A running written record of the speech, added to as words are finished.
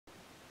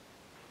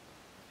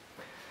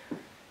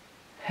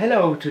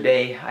Hello,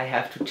 today I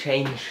have to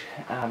change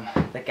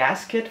the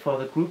gasket for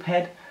the group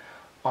head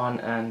on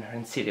an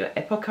Rancilio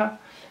Epoca,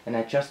 and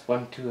I just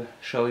want to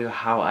show you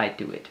how I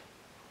do it.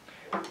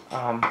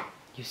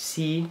 You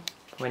see,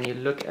 when you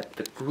look at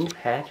the group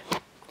head,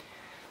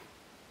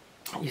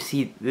 you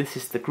see this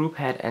is the group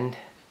head, and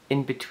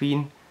in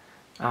between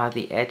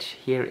the edge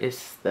here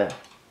is the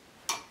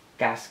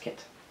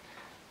gasket.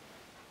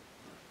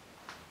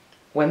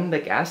 When the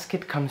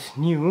gasket comes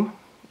new,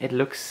 it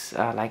looks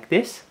like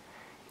this,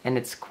 and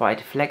it's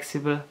quite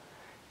flexible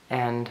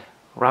and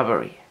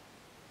rubbery.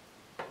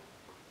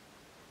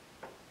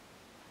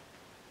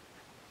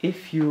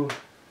 If you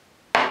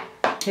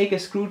take a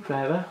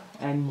screwdriver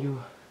and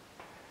you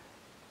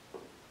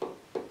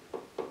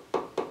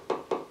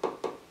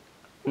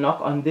knock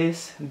on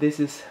this, this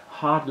is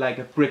hard like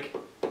a brick.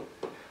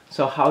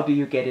 So how do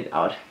you get it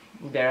out?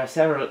 There are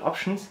several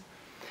options.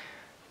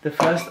 The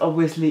first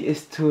obviously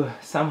is to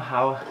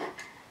somehow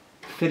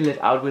fiddle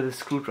it out with a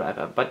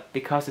screwdriver, but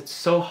because it's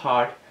so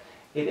hard,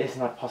 it is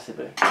not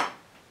possible.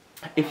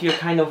 If you're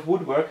kind of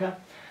woodworker,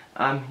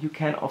 you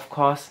can of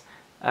course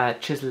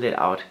chisel it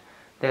out.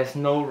 There's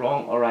no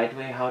wrong or right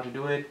way how to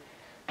do it.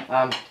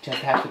 Just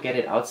have to get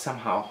it out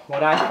somehow.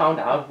 What I found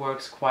out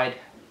works quite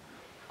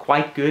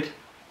good.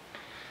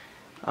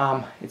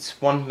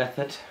 It's one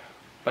method,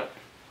 but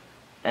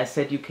as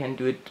said, you can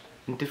do it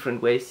in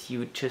different ways.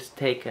 You just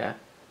take a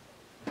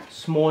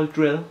small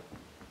drill,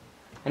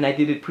 and I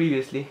did it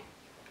previously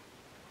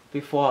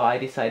before I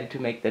decided to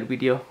make that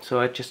video, so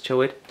I just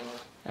show it.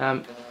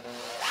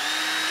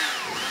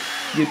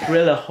 You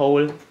drill a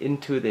hole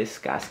into this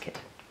gasket.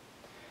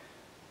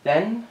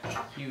 Then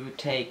you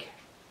take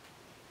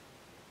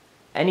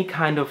any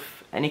kind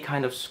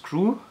of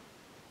screw.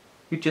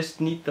 You just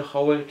need the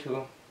hole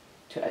to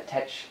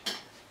attach,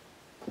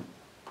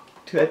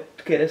 to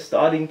get a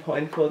starting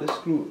point for the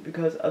screw,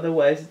 because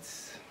otherwise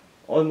it's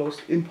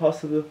almost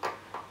impossible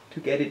to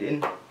get it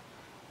in.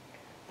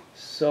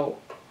 So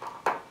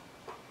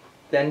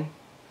then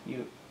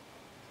you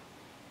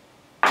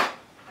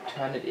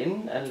turn it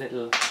in a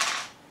little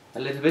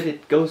bit.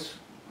 It goes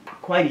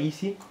quite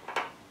easy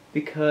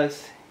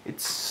because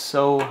it's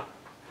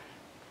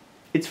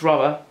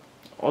rubber.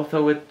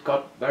 Although it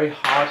got very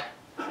hard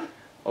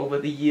over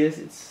the years,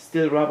 it's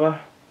still rubber.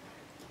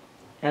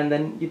 And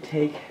then you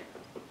take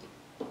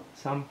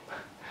some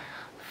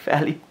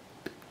fairly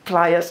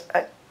pliers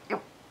and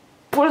you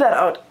pull that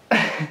out.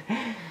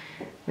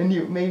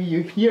 And maybe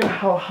you hear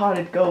how hard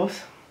it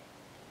goes.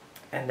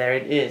 And there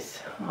it is.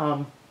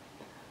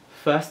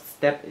 First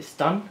step is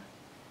done.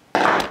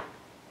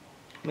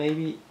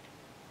 Maybe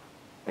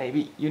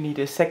you need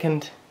a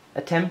second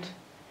attempt.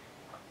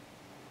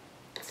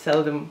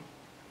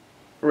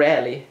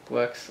 Rarely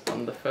works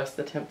on the first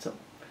attempt. So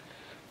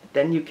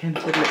then you can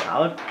fiddle it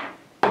out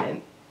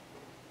and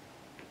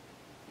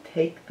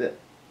take the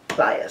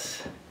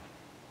pliers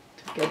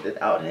to get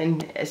it out.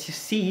 And as you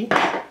see,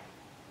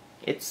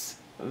 it's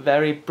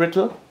very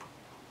brittle.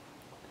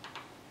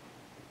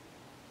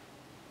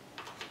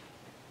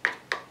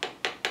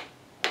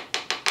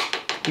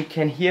 You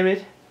can hear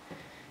it.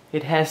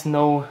 It has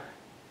no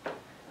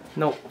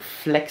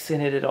flex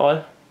in it at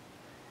all.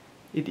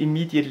 It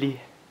immediately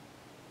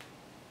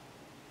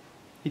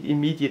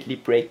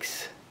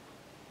breaks.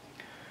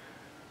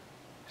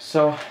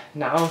 So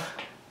now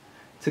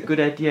it's a good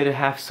idea to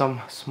have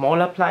some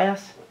smaller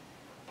pliers,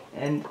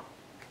 and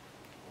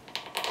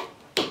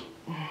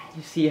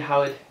you see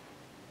how it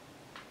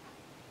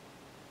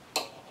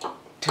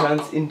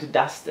turns into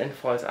dust and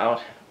falls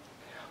out.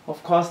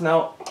 Of course,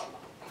 now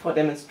for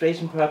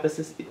demonstration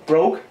purposes it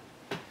broke,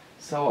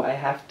 so I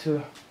have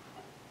to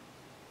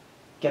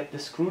get the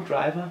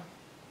screwdriver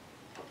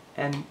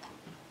and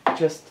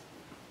just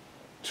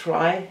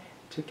try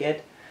to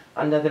get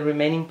under the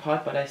remaining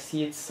part, but I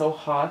see it's so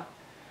hard,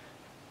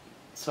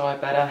 so I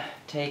better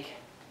take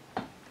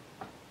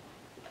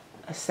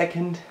a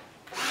second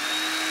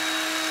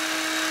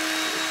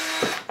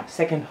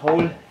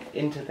hole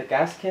into the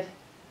gasket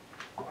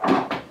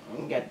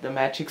and get the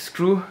magic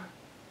screw.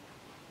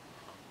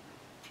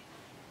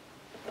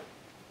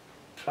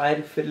 Try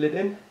to fiddle it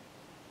in,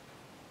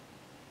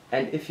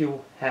 and if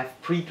you have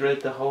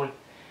pre-drilled the hole,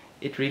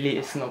 it really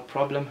is no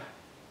problem.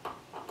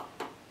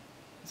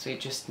 So you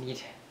just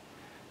need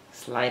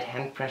slight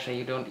hand pressure.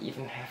 You don't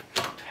even have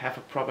to have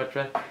a proper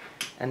drill,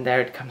 and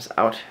there it comes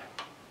out.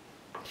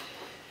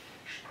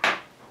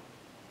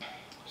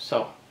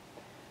 So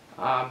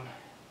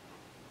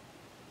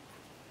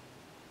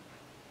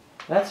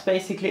that's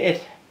basically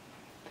it.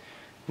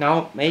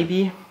 Now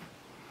maybe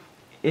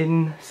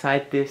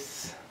inside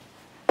this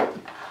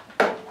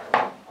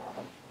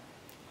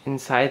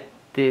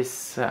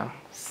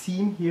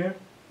seam here,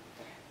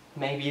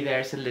 maybe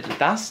there's a little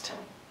dust.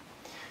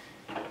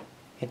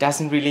 It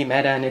doesn't really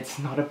matter, and it's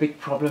not a big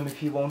problem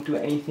if you won't do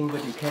anything,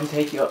 but you can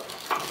take an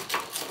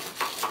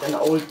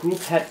old group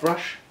head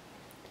brush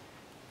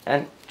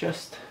and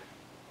just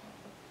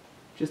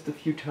a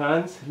few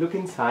turns, look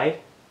inside.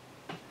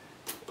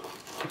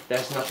 If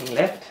there's nothing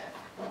left,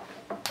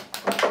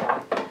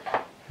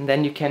 and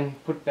then you can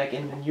put back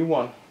in the new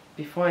one.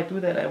 Before I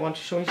do that, I want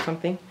to show you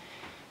something.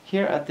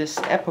 Here at this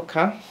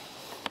Epoca,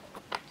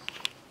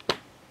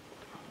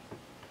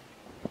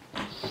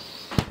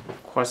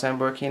 of course I'm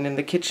working in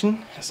the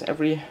kitchen, as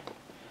every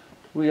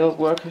real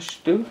worker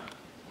should do.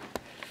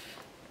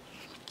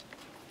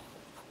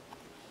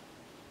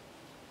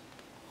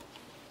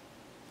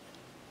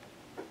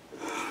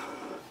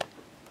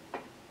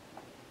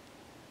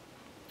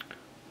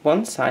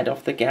 One side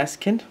of the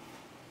gasket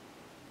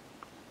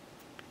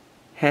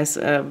has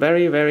a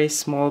very, very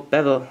small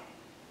bevel.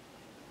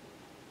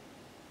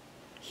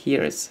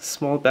 Here is a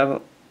small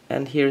bevel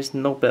and here is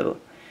no bevel.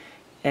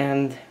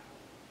 And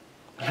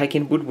like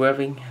in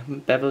woodworking,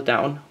 bevel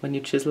down when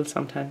you chisel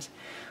sometimes,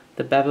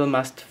 the bevel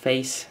must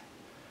face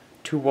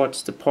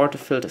towards the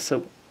portafilter.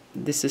 So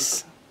this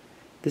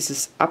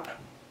is up,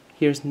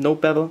 here's no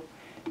bevel,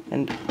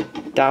 and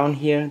down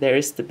here there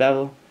is the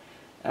bevel.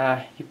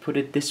 You put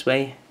it this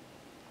way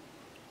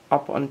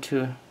up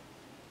onto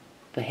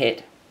the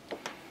head.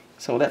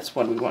 So that's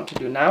what we want to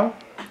do now.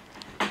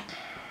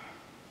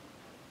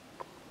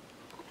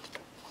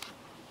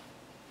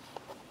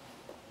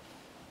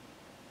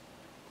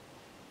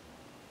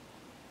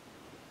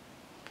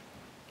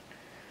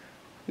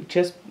 We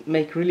just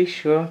make really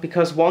sure,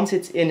 because once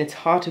it's in, it's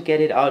hard to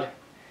get it out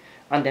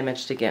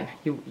undamaged again.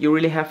 You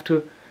really have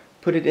to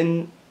put it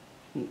in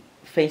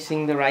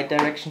facing the right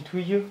direction to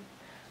you.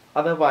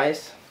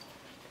 Otherwise,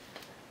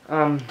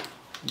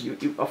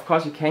 of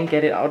course you can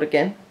get it out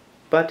again,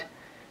 but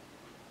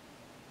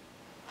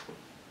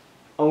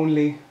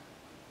only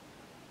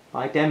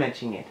by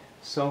damaging it.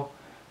 So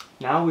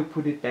now we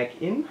put it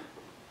back in,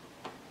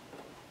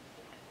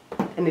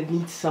 and it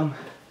needs some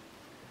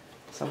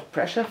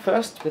pressure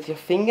first with your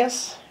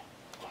fingers.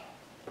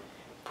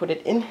 Put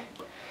it in,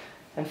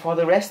 and for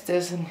the rest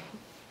there's an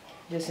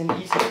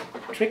easy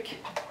trick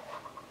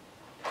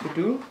to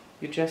do.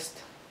 You just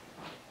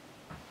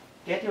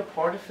get your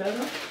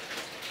portafilter,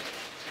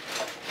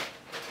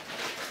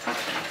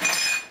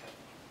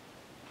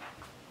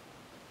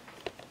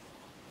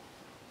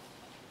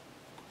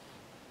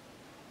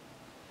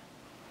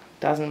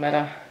 doesn't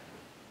matter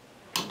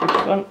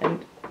which one,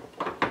 and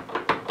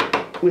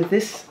with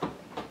this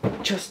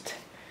just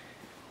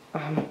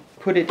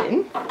put it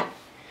in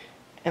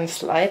and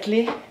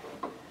slightly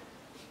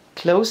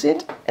close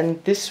it,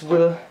 and this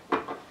will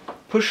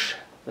push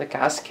the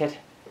gasket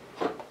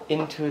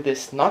into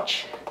this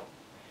notch,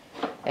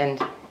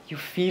 and you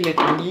feel it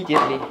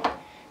immediately.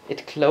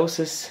 It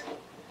closes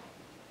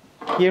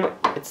here,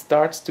 it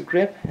starts to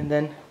grip, and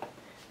then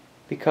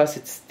because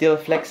it's still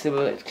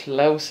flexible, it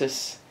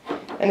closes.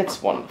 And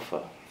it's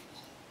wonderful.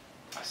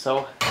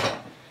 So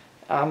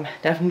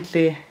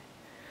definitely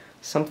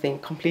something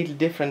completely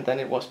different than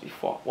it was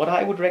before. What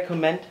I would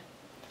recommend,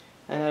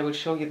 and I will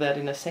show you that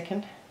in a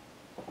second,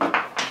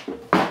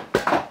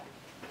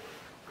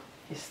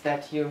 is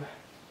that you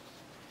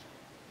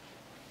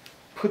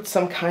put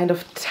some kind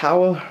of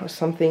towel or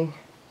something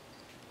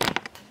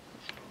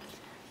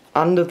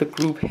under the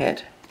group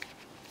head.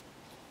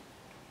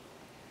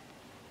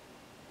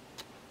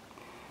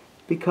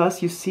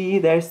 Because you see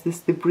there's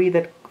this debris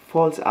that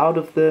falls out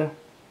of the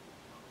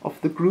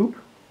group,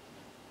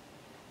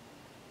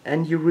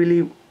 and you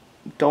really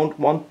don't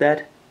want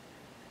that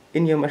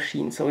in your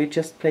machine. So you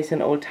just place an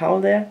old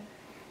towel there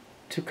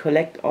to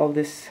collect all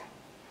this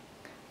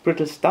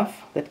brittle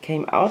stuff that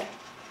came out,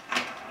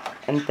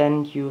 and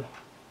then you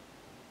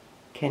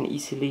can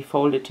easily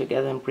fold it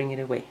together and bring it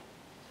away.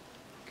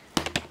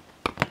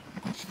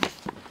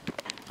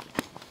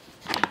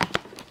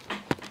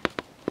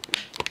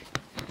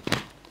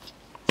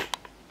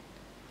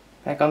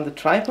 Back on the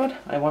tripod,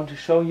 I want to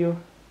show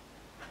you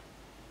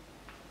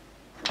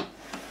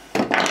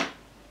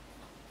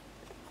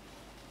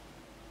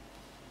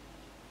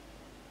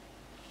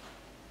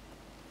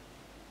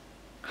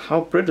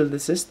how brittle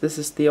this is. This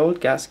is the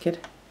old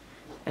gasket,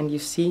 and you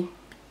see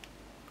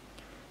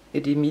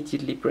it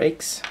immediately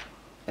breaks,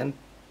 and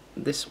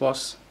this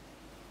was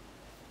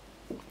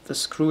the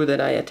screw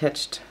that I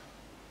attached.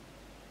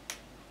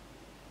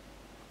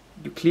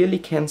 You clearly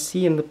can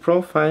see in the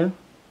profile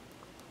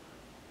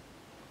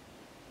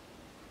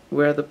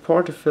where the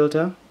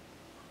portafilter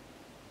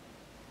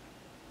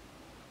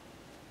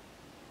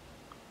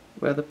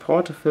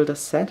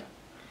sat,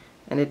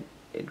 and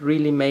it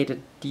really made a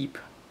deep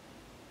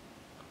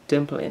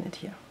dimple in it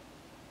here.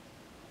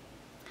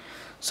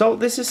 So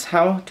this is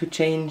how to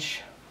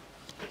change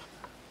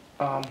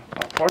a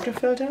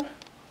portafilter.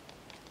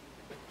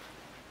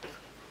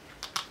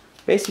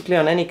 Basically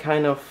on any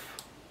kind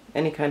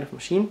of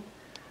machine.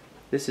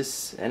 This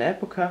is an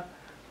Epoca,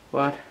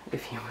 but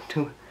if you would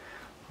do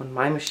on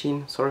my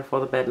machine, sorry for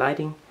the bad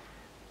lighting,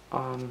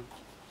 a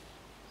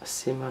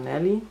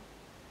Simonelli,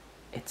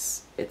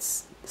 it's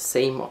the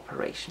same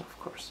operation, of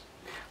course.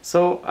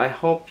 So I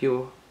hope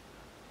you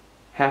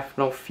have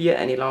no fear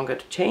any longer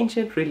to change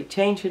it, really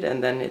change it,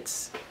 and then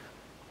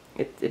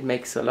it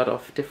makes a lot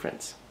of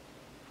difference.